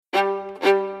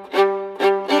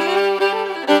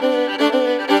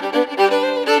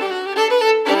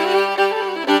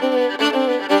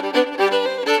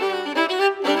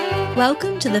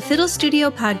to the Fiddle Studio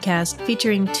podcast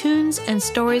featuring tunes and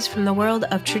stories from the world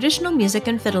of traditional music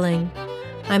and fiddling.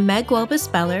 I'm Meg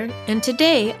Welbus-Beller, and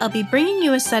today I'll be bringing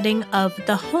you a setting of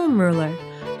The Home Ruler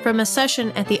from a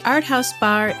session at the Art House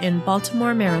Bar in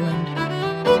Baltimore, Maryland.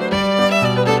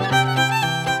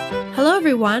 Hello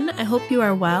everyone, I hope you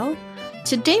are well.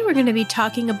 Today we're going to be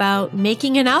talking about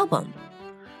making an album.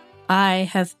 I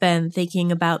have been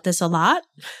thinking about this a lot.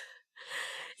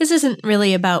 This isn't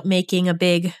really about making a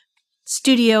big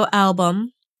studio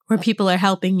album where people are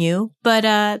helping you, but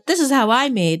this is how I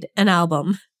made an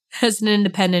album as an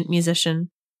independent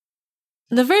musician.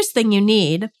 The first thing you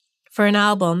need for an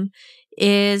album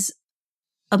is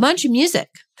a bunch of music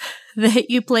that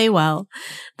you play well,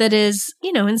 that is,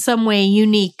 in some way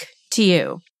unique to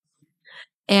you.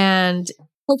 And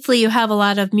hopefully you have a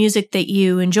lot of music that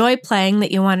you enjoy playing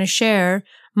that you want to share,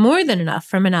 more than enough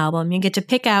from an album. You get to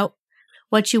pick out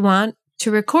what you want to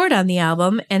record on the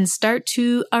album and start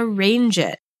to arrange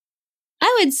it.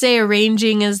 I would say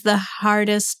arranging is the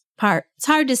hardest part. It's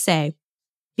hard to say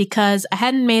because I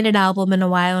hadn't made an album in a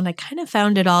while and I kind of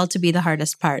found it all to be the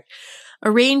hardest part.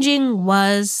 Arranging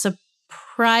was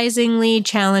surprisingly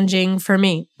challenging for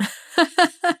me.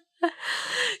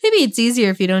 Maybe it's easier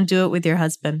if you don't do it with your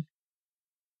husband.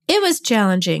 It was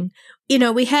challenging.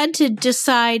 We had to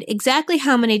decide exactly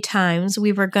how many times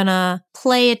we were going to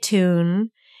play a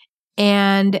tune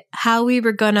and how we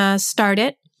were going to start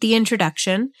it, the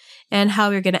introduction, and how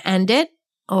we were going to end it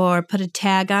or put a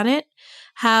tag on it,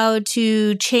 how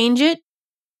to change it,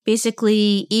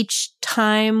 basically each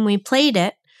time we played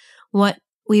it, what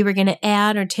we were going to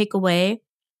add or take away.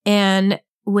 And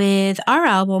with our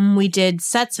album, we did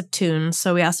sets of tunes,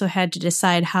 so we also had to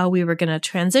decide how we were going to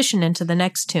transition into the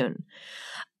next tune.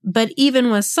 But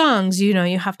even with songs, you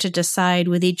have to decide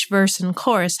with each verse and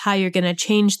chorus how you're going to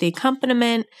change the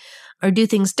accompaniment or do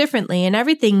things differently, and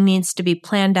everything needs to be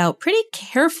planned out pretty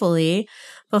carefully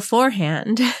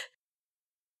beforehand.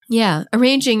 Yeah,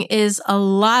 arranging is a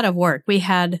lot of work. We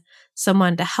had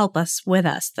someone to help us with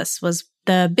us. This was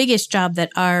the biggest job that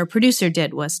our producer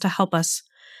did, was to help us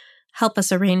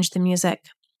arrange the music.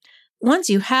 Once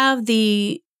you have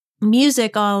the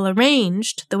music all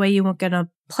arranged the way you were going to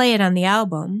play it on the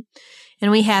album,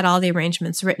 and we had all the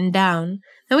arrangements written down,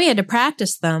 then we had to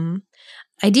practice them.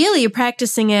 Ideally, you're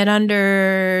practicing it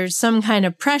under some kind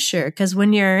of pressure, because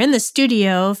when you're in the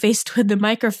studio faced with the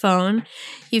microphone,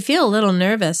 you feel a little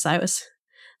nervous. I was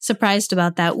surprised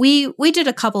about that. We did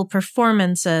a couple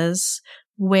performances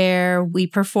where we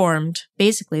performed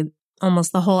basically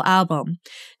almost the whole album,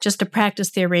 just to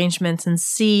practice the arrangements and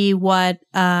see what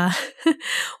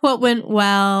went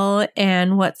well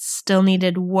and what still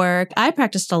needed work. I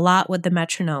practiced a lot with the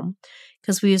metronome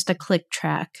because we used a click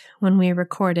track when we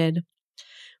recorded.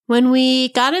 When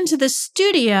we got into the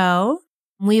studio,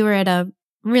 we were at a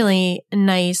really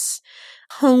nice,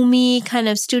 homey kind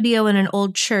of studio in an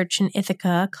old church in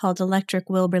Ithaca called Electric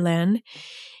Wilburland.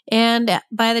 And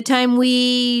by the time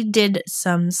we did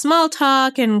some small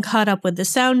talk and caught up with the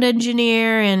sound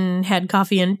engineer and had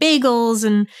coffee and bagels,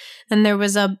 and there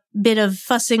was a bit of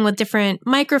fussing with different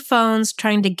microphones,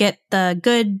 trying to get the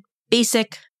good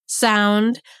basic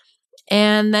sound.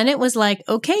 And then it was like,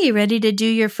 okay, you ready to do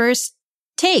your first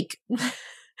take?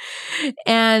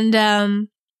 And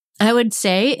I would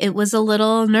say it was a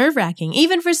little nerve-wracking,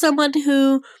 even for someone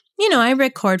who, I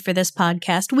record for this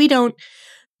podcast.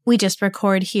 We just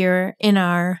record here in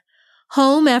our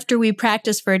home after we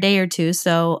practice for a day or two,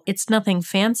 so it's nothing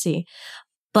fancy.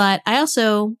 But I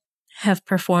also have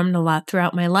performed a lot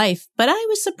throughout my life, but I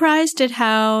was surprised at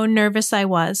how nervous I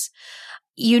was.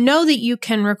 You know that you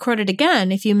can record it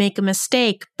again if you make a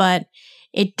mistake, but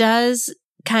it does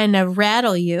kind of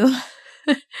rattle you.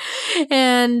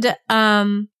 And,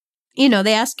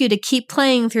 they ask you to keep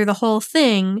playing through the whole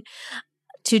thing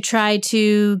to try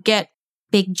to get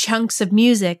big chunks of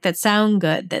music that sound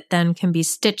good that then can be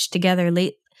stitched together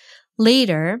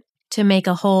later to make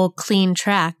a whole clean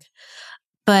track.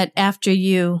 But after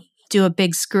you do a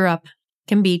big screw up, it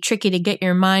can be tricky to get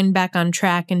your mind back on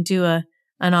track and do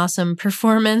an awesome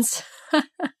performance.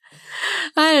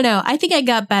 I don't know. I think I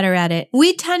got better at it.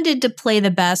 We tended to play the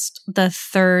best the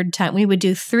third time. We would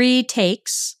do 3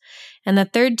 takes, and the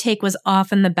third take was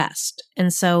often the best.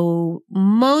 And so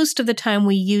most of the time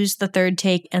we used the third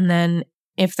take, and then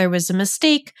if there was a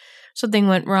mistake, something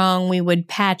went wrong, we would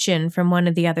patch in from one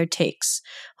of the other takes.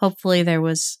 Hopefully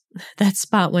that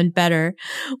spot went better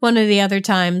one of the other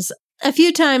times. A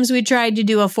few times we tried to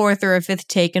do a 4th or a 5th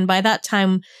take, and by that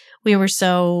time we were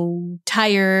so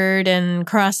tired and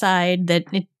cross-eyed that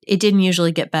it didn't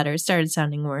usually get better. It started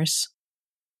sounding worse.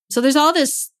 So there's all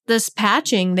this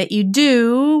patching that you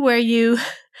do where you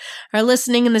are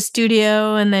listening in the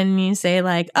studio and then you say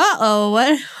like, uh-oh,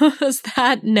 what was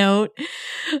that note?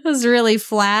 It was really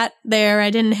flat there. I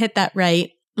didn't hit that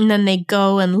right. And then they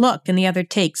go and look in the other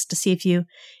takes to see if you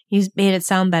made it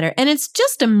sound better. And it's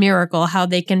just a miracle how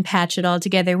they can patch it all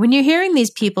together. When you're hearing these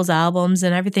people's albums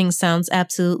and everything sounds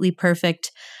absolutely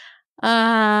perfect,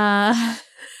 a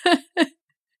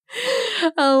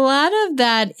lot of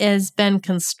that has been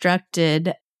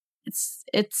constructed.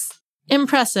 It's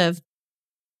impressive.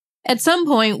 At some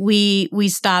point, we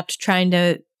stopped trying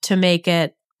to make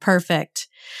it perfect.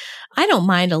 I don't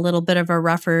mind a little bit of a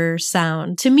rougher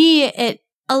sound. To me, a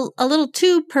little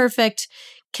too perfect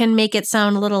can make it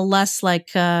sound a little less like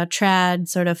trad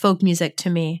sort of folk music to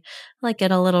me. I like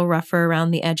it a little rougher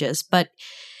around the edges. But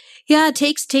yeah,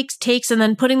 takes, and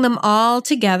then putting them all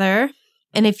together.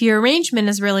 And if your arrangement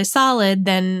is really solid,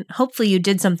 then hopefully you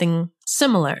did something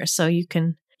similar. So you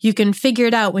can figure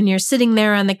it out when you're sitting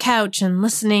there on the couch and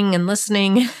listening and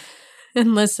listening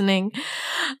and listening.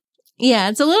 Yeah,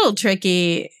 it's a little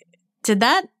tricky. Did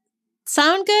that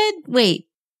sound good? Wait.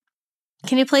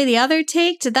 Can you play the other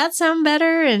take? Did that sound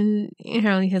better? And,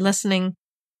 you're listening.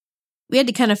 We had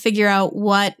to kind of figure out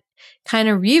what kind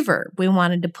of reverb we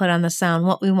wanted to put on the sound,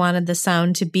 what we wanted the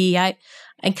sound to be. I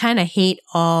kind of hate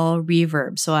all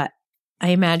reverb, so I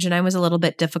imagine I was a little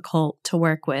bit difficult to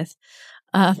work with.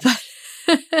 But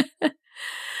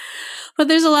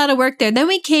there's a lot of work there. Then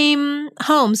we came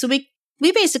home. So we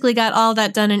basically got all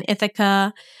that done in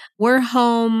Ithaca. We're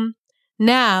home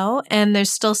now, and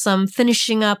there's still some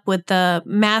finishing up with the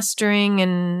mastering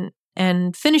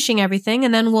and finishing everything,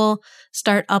 and then we'll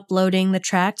start uploading the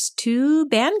tracks to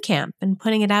Bandcamp and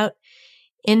putting it out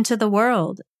into the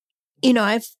world.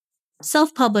 I've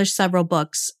self-published several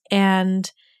books,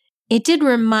 and it did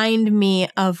remind me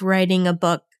of writing a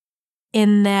book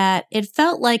in that it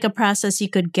felt like a process you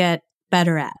could get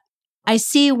better at. I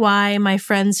see why my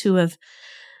friends who have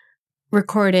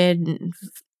recorded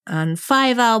on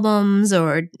 5 albums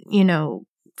or,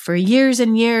 for years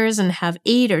and years and have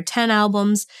 8 or 10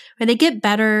 albums, where they get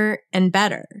better and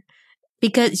better.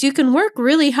 Because you can work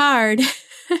really hard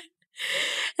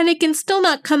and it can still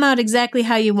not come out exactly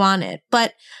how you want it.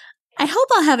 But I hope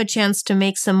I'll have a chance to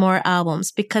make some more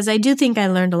albums because I do think I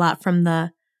learned a lot from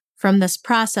this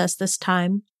process this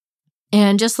time.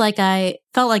 And just like I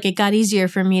felt like it got easier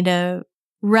for me to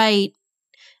write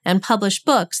and publish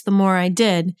books the more I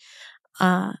did,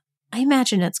 I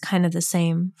imagine it's kind of the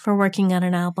same for working on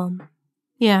an album.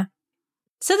 Yeah.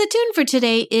 So the tune for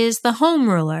today is The Home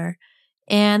Ruler.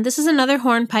 And this is another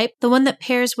hornpipe, the one that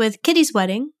pairs with Kitty's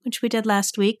Wedding, which we did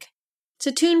last week. It's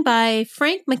a tune by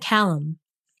Frank McCallum.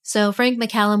 So Frank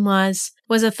McCallum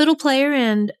was a fiddle player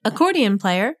and accordion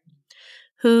player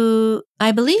who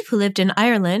lived in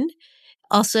Ireland,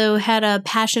 also had a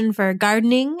passion for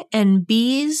gardening and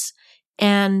bees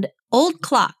and old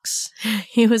clocks.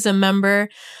 He was a member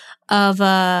of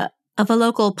a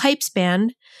local pipes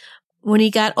band. When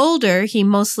he got older, he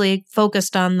mostly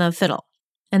focused on the fiddle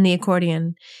and the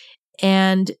accordion.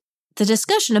 And the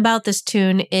discussion about this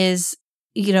tune is,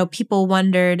 people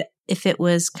wondered if it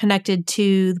was connected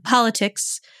to the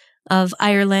politics of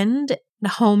Ireland, the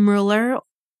home ruler.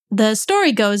 The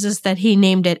story goes is that he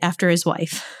named it after his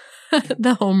wife,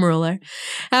 the home ruler,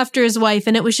 after his wife.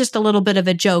 And it was just a little bit of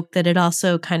a joke that it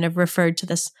also kind of referred to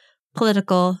this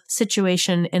political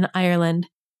situation in Ireland.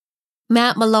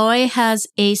 Matt Molloy has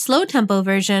a slow tempo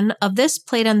version of this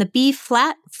played on the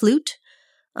B-flat flute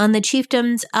on the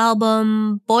Chieftains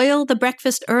album Boil the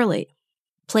Breakfast Early,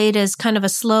 played as kind of a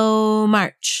slow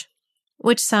march,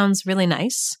 which sounds really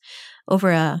nice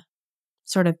over a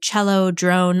sort of cello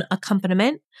drone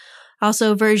accompaniment.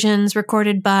 Also versions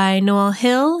recorded by Noel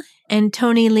Hill and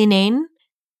Tony Linnane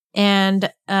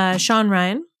and Sean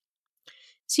Ryan.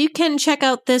 So you can check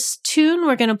out this tune.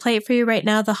 We're going to play it for you right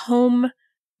now, The Home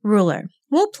Ruler.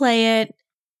 We'll play it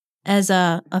as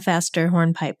a faster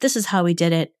hornpipe. This is how we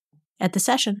did it at the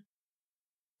session.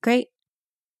 Great.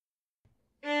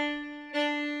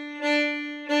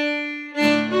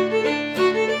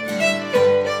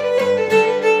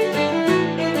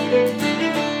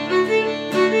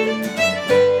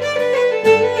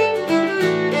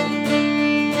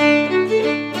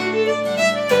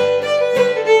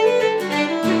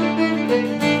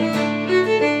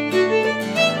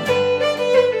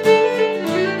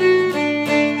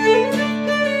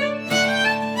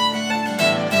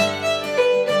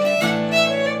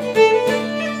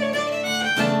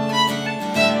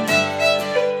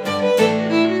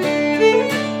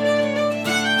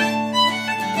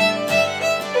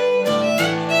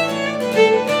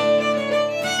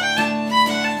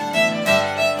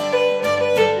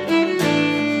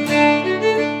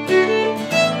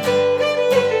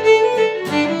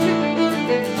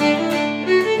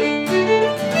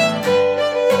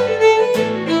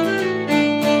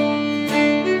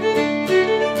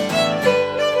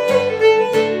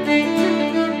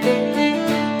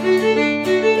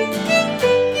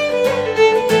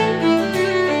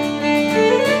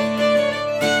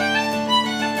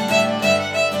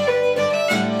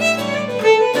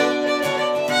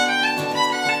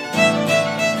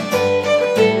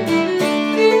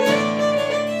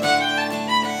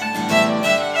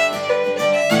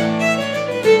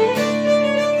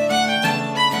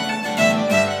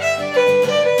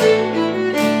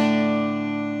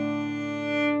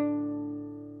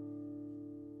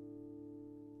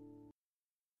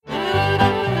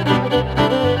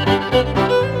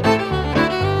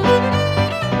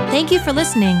 Thank you for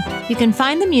listening. You can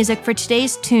find the music for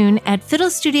today's tune at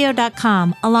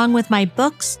fiddlestudio.com, along with my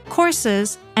books,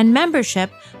 courses, and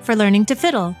membership for learning to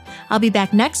fiddle. I'll be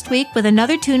back next week with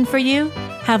another tune for you.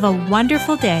 Have a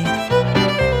wonderful day.